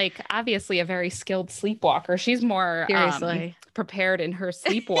 Like, obviously a very skilled sleepwalker. She's more Seriously. prepared in her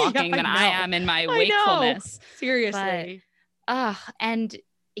sleepwalking Yeah, than I I know. am in my I know. wakefulness. Seriously. And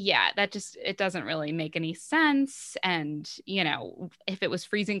yeah, that just, it doesn't really make any sense. And, you know, if it was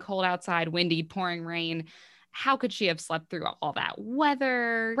freezing cold outside, windy, pouring rain, how could she have slept through all that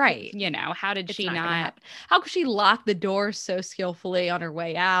weather? Right. You know, how did It's she not gonna not? happen. How could she lock the door so skillfully on her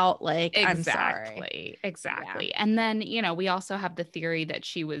way out? Like, I'm sorry. Exactly. And then, you know, we also have the theory that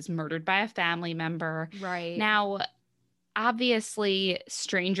she was murdered by a family member. Right. Now, obviously,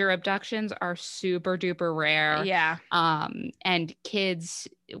 stranger abductions are super duper rare. Yeah. And kids,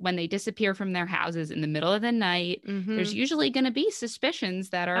 when they disappear from their houses in the middle of the night, there's usually going to be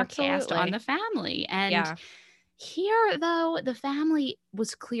suspicions that are cast on Absolutely. the family. And Yeah. here, though, the family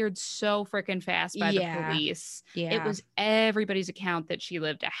was cleared so freaking fast by the Yeah. police. Yeah. It was everybody's account that she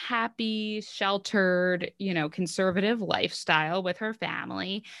lived a happy, sheltered, you know, conservative lifestyle with her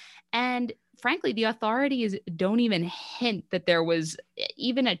family. And frankly, the authorities don't even hint that there was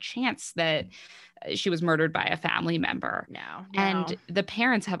even a chance that she was murdered by a family member. No. And the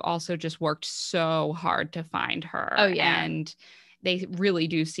parents have also just worked so hard to find her. Oh, yeah. And they really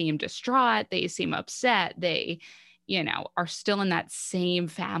do seem distraught. They seem upset. They, you know, are still in that same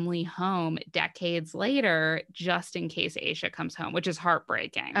family home decades later, just in case Aisha comes home, which is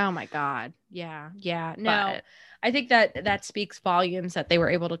heartbreaking. Oh my God. Yeah. Yeah. No, But I think that speaks volumes that they were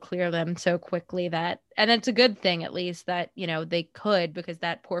able to clear them so quickly and it's a good thing at least that, you know, they could, because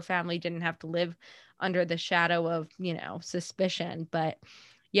that poor family didn't have to live under the shadow of, you know, suspicion. But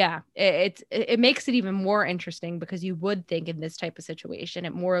yeah, it makes it even more interesting, because you would think in this type of situation,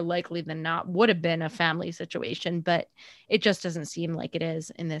 it more likely than not would have been a family situation, but it just doesn't seem like it is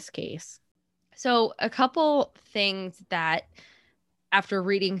in this case. So a couple things that after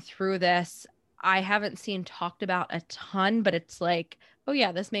reading through this, I haven't seen talked about a ton, but it's like, oh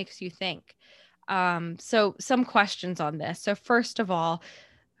yeah, this makes you think. So some questions on this. So first of all,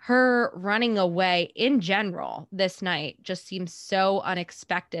 her running away in general this night just seems so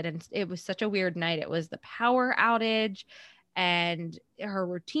unexpected. And it was such a weird night. It was the power outage and her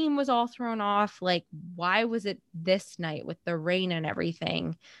routine was all thrown off. Like, why was it this night with the rain and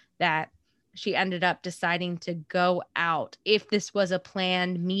everything that she ended up deciding to go out? If this was a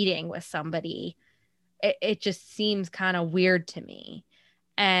planned meeting with somebody, it just seems kind of weird to me.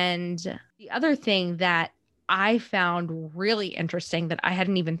 And the other thing that I found really interesting that I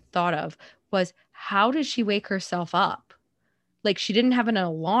hadn't even thought of was, how did she wake herself up? Like, she didn't have an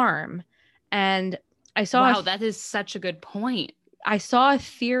alarm. And I saw wow, that is such a good point. I saw a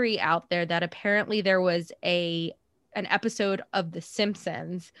theory out there that apparently there was an episode of The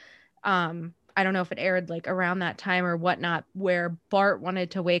Simpsons. I don't know if it aired like around that time or whatnot, where Bart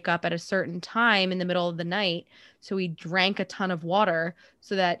wanted to wake up at a certain time in the middle of the night. So he drank a ton of water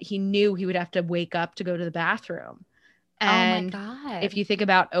so that he knew he would have to wake up to go to the bathroom. And oh my God. if you think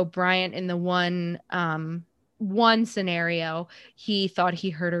about O'Brien in the one scenario, he thought he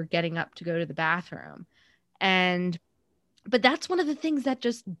heard her getting up to go to the bathroom. But that's one of the things that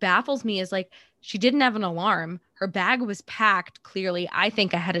just baffles me, is like, she didn't have an alarm. Her bag was packed clearly, I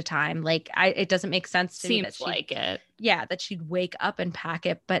think, ahead of time. Like, it doesn't make sense to me that seems like it. Yeah, that she'd wake up and pack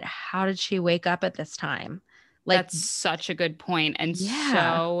it. But how did she wake up at this time? Like, that's such a good point and Yeah.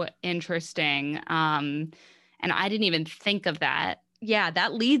 so interesting. And I didn't even think of that. yeah,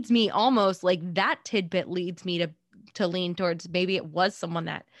 that leads me almost like that tidbit leads me to lean towards maybe it was someone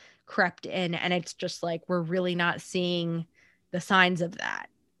that crept in, and it's just like we're really not seeing the signs of that,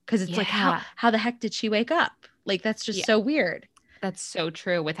 because it's like, Yeah. how the heck did she wake up? Like, that's just Yeah. so weird. That's so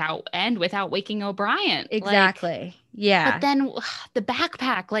true. Without waking O'Brien. Exactly. Yeah. But then the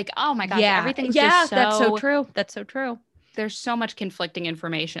backpack, like, oh my gosh, yeah. everything's yeah, just so, that's so true. That's so true. there's so much conflicting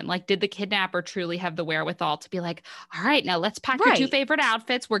information. Like, did the kidnapper truly have the wherewithal to be like, all right, now let's pack your two Right. favorite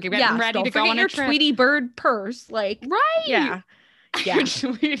outfits. We're getting Yeah, ready don't to go forget on your a trip. Tweety Bird purse. Like, Right. yeah. Yeah. Your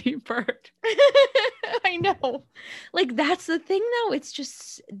Tweety Bird. I know. Like, that's the thing though. It's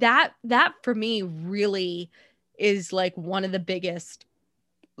just that for me really is like one of the biggest,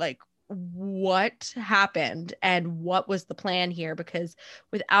 like, what happened and what was the plan here? Because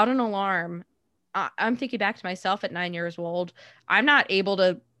without an alarm, I'm thinking back to myself at 9 years old. I'm not able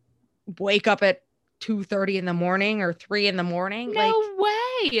to wake up at 2:30 in the morning or 3 in the morning. No Like,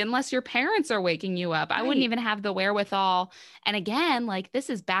 day unless your parents are waking you up. I wouldn't Right. even have the wherewithal. And again, like this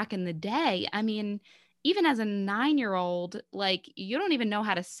is back in the day. I mean, even as a 9-year-old, like you don't even know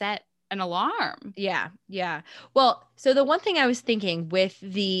how to set an alarm. Yeah, yeah. Well, so the one thing I was thinking with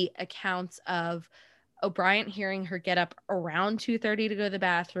the accounts of O'Brien hearing her get up around 2:30 to go to the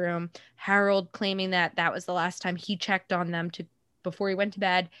bathroom, Harold claiming that that was the last time he checked on them to before he went to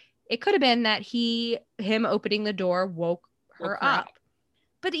bed, it could have been that him opening the door woke Woke her her up. up.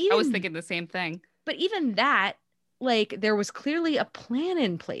 But I was even thinking the same thing. but even that, like there was clearly a plan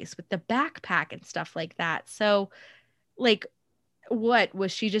in place with the backpack and stuff like that. So, like what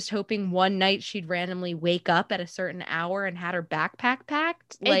was she just hoping one night she'd randomly wake up at a certain hour and had her backpack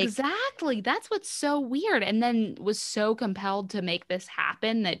packed? Like, Exactly. That's what's so weird. And then was so compelled to make this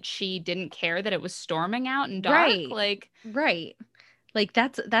happen that she didn't care that it was storming out and dark. right, Like, right. Like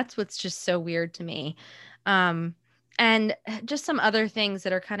that's what's just so weird to me. Um, and just some other things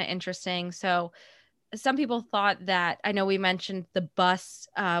that are kind of interesting. So some people thought that I know we mentioned the bus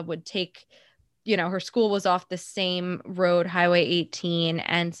would take, her school was off the same road, Highway 18,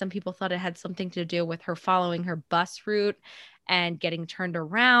 and some people thought it had something to do with her following her bus route and getting turned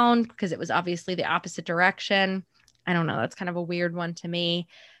around because it was obviously the opposite direction. I don't know. That's kind of a weird one to me.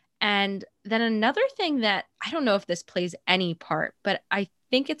 And then another thing that I don't know if this plays any part, but I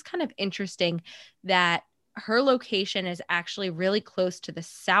think it's kind of interesting that her location is actually really close to the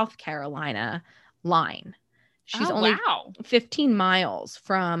South Carolina line. She's oh, only wow. 15 miles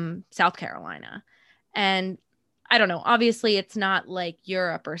from South Carolina. And I don't know, obviously it's not like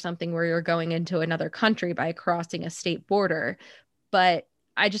Europe or something where you're going into another country by crossing a state border, but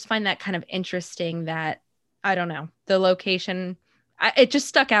I just find that kind of interesting that I don't know, the location it just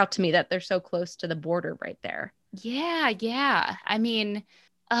stuck out to me that they're so close to the border right there. Yeah, yeah. I mean,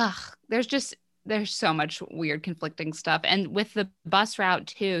 there's so much weird conflicting stuff. And with the bus route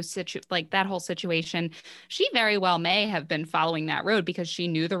too, like that whole situation, she very well may have been following that road because she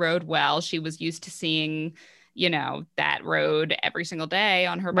knew the road well. She was used to seeing, that road every single day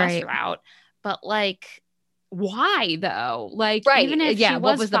on her bus Right. route. But like, why though? Like, Right. even if Yeah. she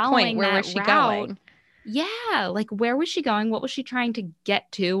What was was the point? following Where that was she route, going? yeah, like where was she going? What was she trying to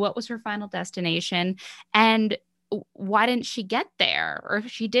get to? What was her final destination? And why didn't she get there? Or if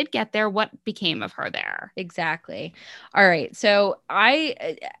she did get there, what became of her there? Exactly. All right. So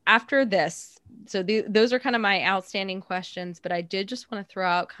after this, so those are kind of my outstanding questions, but I did just want to throw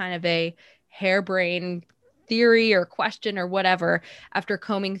out kind of a harebrained theory or question or whatever after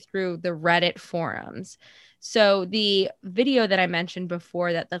combing through the Reddit forums. So the video that I mentioned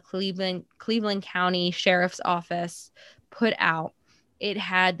before that the Cleveland County Sheriff's Office put out, it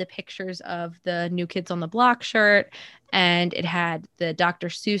had the pictures of the New Kids on the Block shirt and it had the Dr.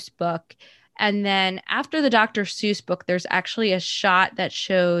 Seuss book. And then after the Dr. Seuss book, there's actually a shot that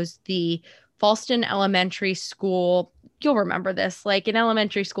shows the Falston Elementary School. You'll remember this. Like in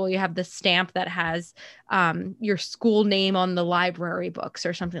elementary school, you have the stamp that has your school name on the library books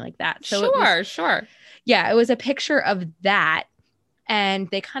or something like that. So Sure. it was a picture of that. And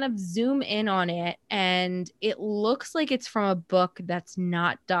they kind of zoom in on it, and it looks like it's from a book that's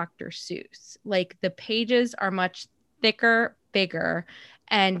not Dr. Seuss. Like the pages are much thicker, bigger,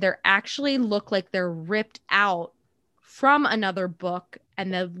 and they're actually look like they're ripped out from another book,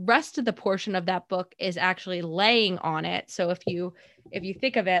 and the rest of the portion of that book is actually laying on it. So if you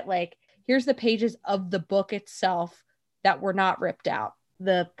think of it, like here's the pages of the book itself that were not ripped out.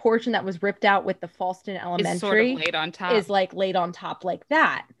 The portion that was ripped out with the Falston Elementary Is sort of laid on top. is like laid on top like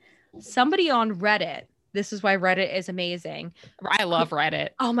that. Somebody on Reddit, this is why Reddit is amazing. I love Reddit.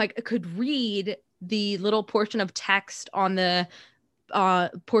 Oh my, could read the little portion of text on the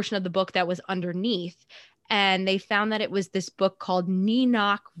portion of the book that was underneath. And they found that it was this book called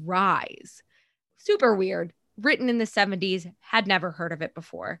Nenoch Rise. Super weird, written in the 70s, had never heard of it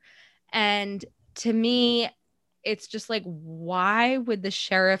before. And to me, it's just like, why would the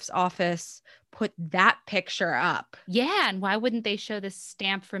sheriff's office put that picture up? Yeah, and why wouldn't they show the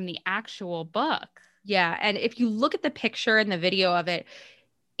stamp from the actual book? Yeah, and if you look at the picture and the video of it,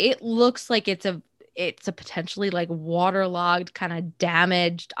 it looks like it's a potentially like waterlogged, kind of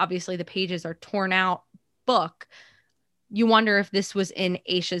damaged. Obviously, the pages are torn out book. You wonder if this was in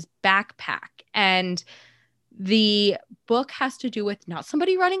Aisha's backpack. And the book has to do with not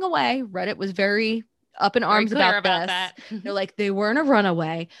somebody running away. Reddit was very up in arms about this. That. They're like, they weren't a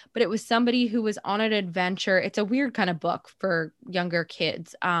runaway, but it was somebody who was on an adventure. It's a weird kind of book for younger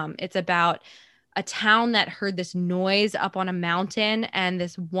kids. It's about a town that heard this noise up on a mountain, and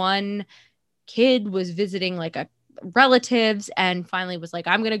this one kid was visiting like relatives and finally was like,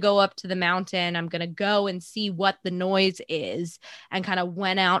 I'm going to go up to the mountain. I'm going to go and see what the noise is, and kind of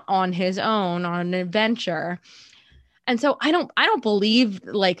went out on his own on an adventure. And so I don't believe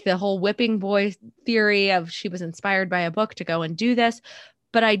like the whole whipping boy theory of she was inspired by a book to go and do this,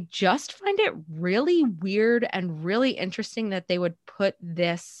 but I just find it really weird and really interesting that they would put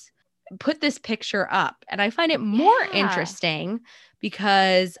this picture up. And I find it more interesting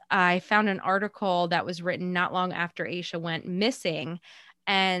because I found an article that was written not long after Aisha went missing,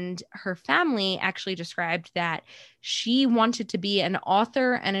 and her family actually described that she wanted to be an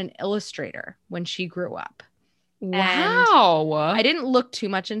author and an illustrator when she grew up. Wow. I didn't look too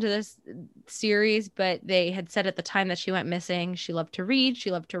much into this series, but they had said at the time that she went missing, she loved to read,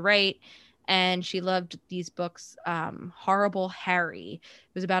 she loved to write, and she loved these books. Horrible Harry.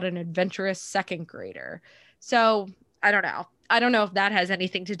 It was about an adventurous second grader. So I don't know. I don't know if that has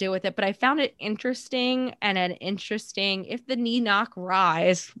anything to do with it, but I found it interesting, and an interesting, if the Nenoch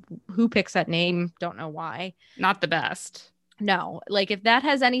Rise, who picks that name? Don't know why. Not the best. No, like if that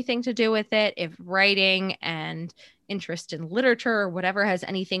has anything to do with it, if writing and interest in literature or whatever has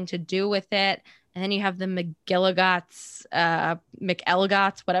anything to do with it, and then you have the McElligotts,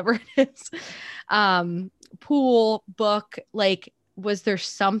 whatever it is, pool book, like, was there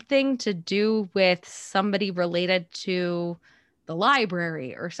something to do with somebody related to the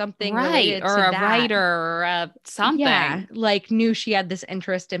library or something? Right, or a writer or something. Yeah, like knew she had this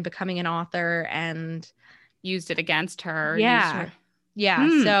interest in becoming an author and used it against her. Yeah.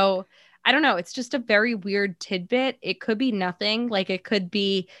 So I don't know. It's just a very weird tidbit. It could be nothing. Like it could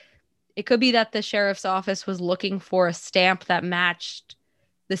be that the sheriff's office was looking for a stamp that matched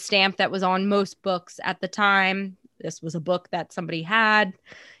the stamp that was on most books at the time. This was a book that somebody had,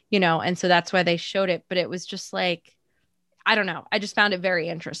 and so that's why they showed it. But it was just like, I don't know. I just found it very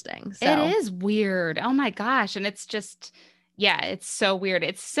interesting. So. It is weird. Oh my gosh. And it's just, yeah, it's so weird.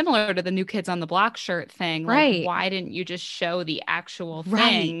 It's similar to the New Kids on the Block shirt thing. Like, right. Why didn't you just show the actual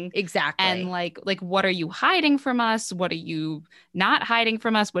thing? Right. Exactly. And like, what are you hiding from us? What are you not hiding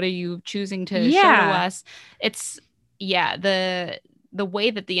from us? What are you choosing to show to us? It's, the way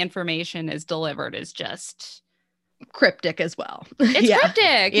that the information is delivered is just cryptic as well. It's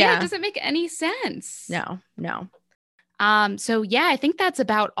cryptic. Yeah. It doesn't make any sense. No. So yeah, I think that's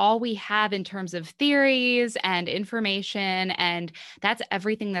about all we have in terms of theories and information, and that's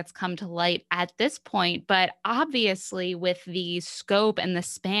everything that's come to light at this point. But obviously, with the scope and the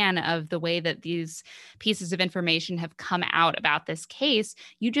span of the way that these pieces of information have come out about this case,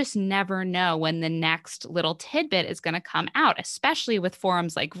 you just never know when the next little tidbit is going to come out, especially with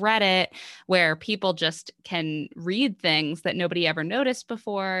forums like Reddit, where people just can read things that nobody ever noticed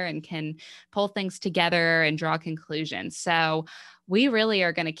before and can pull things together and draw conclusions. So we really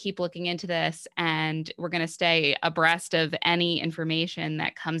are going to keep looking into this, and we're going to stay abreast of any information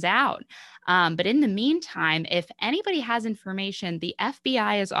that comes out. But in the meantime, if anybody has information, the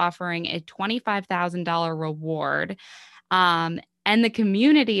FBI is offering a $25,000 reward. And the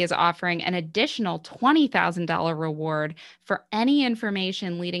community is offering an additional $20,000 reward for any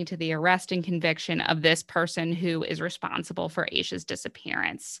information leading to the arrest and conviction of this person who is responsible for Aisha's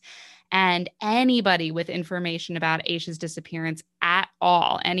disappearance. And anybody with information about Aisha's disappearance at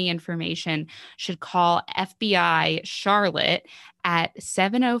all, any information, should call FBI Charlotte at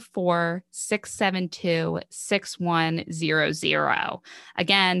 704-672-6100.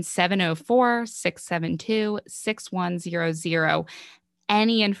 Again, 704-672-6100.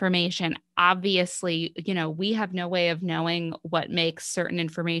 Any information. Obviously, we have no way of knowing what makes certain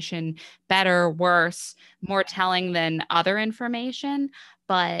information better, worse, more telling than other information.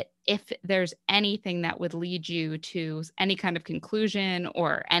 But if there's anything that would lead you to any kind of conclusion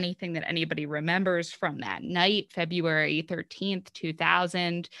or anything that anybody remembers from that night, February 13th,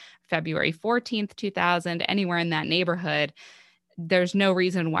 2000, February 14th, 2000, anywhere in that neighborhood, there's no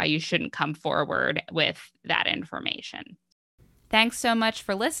reason why you shouldn't come forward with that information. Thanks so much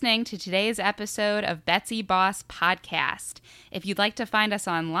for listening to today's episode of Betsy Boss Podcast. If you'd like to find us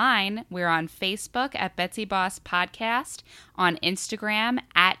online, we're on Facebook at Betsy Boss Podcast, on Instagram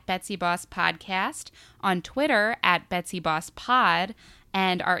at Betsy Boss Podcast, on Twitter at Betsy Boss Pod,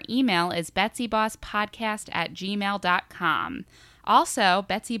 and our email is betsybosspodcast@gmail.com. Also,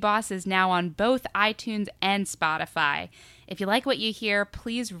 Betsy Boss is now on both iTunes and Spotify. If you like what you hear,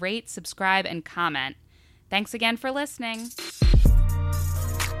 please rate, subscribe, and comment. Thanks again for listening.